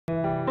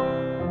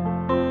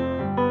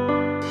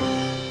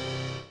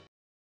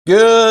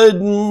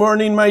Good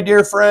morning, my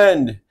dear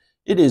friend.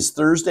 It is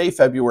Thursday,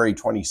 February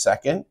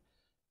 22nd,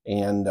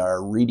 and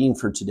our reading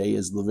for today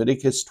is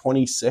Leviticus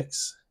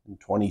 26 and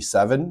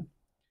 27.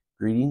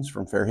 Greetings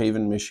from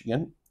Fairhaven,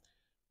 Michigan.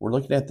 We're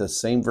looking at the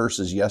same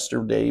verses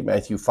yesterday,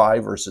 Matthew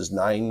 5, verses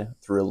 9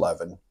 through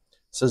 11. It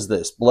says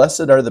this,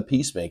 "Blessed are the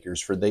peacemakers,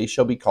 for they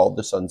shall be called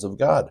the sons of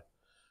God.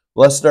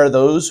 Blessed are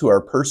those who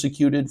are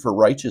persecuted for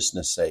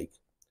righteousness' sake,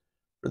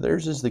 for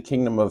theirs is the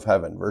kingdom of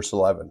heaven." Verse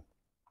 11.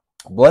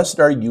 "Blessed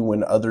are you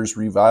when others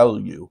revile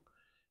you,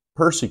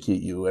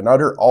 persecute you, and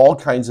utter all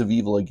kinds of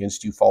evil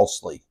against you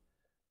falsely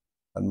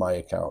on my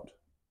account."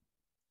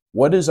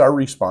 What is our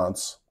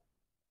response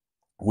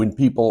when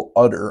people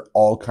utter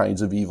all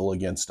kinds of evil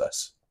against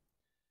us?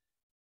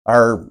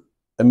 Our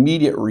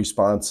immediate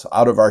response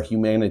out of our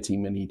humanity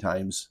many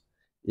times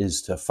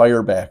is to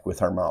fire back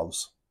with our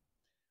mouths.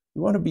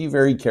 We want to be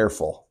very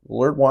careful. The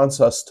Lord wants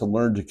us to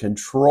learn to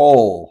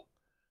control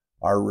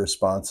our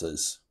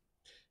responses.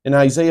 In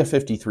Isaiah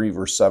 53,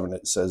 verse 7,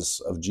 it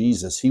says of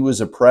Jesus, "He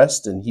was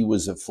oppressed and he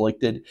was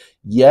afflicted,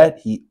 yet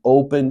he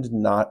opened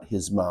not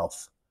his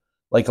mouth.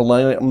 Like a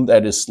lamb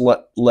that is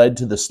led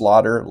to the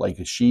slaughter, like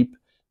a sheep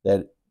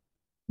that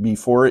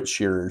before its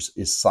shearers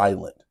is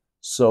silent,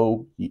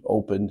 so he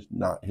opened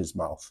not his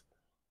mouth."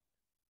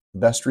 The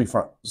best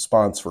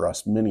response for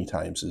us many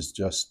times is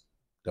just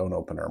don't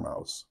open our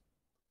mouths.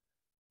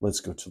 Let's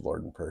go to the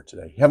Lord in prayer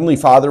today. Heavenly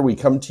Father, we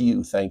come to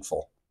you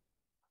thankful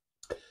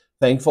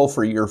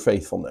for your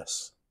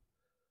faithfulness.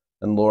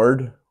 And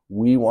Lord,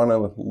 we want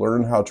to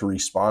learn how to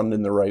respond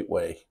in the right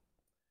way.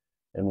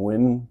 And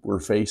when we're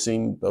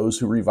facing those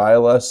who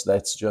revile us,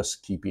 that's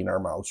just keeping our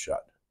mouths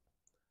shut.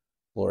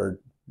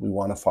 Lord, we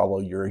want to follow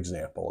your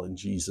example. In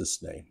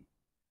Jesus' name,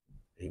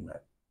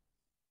 amen.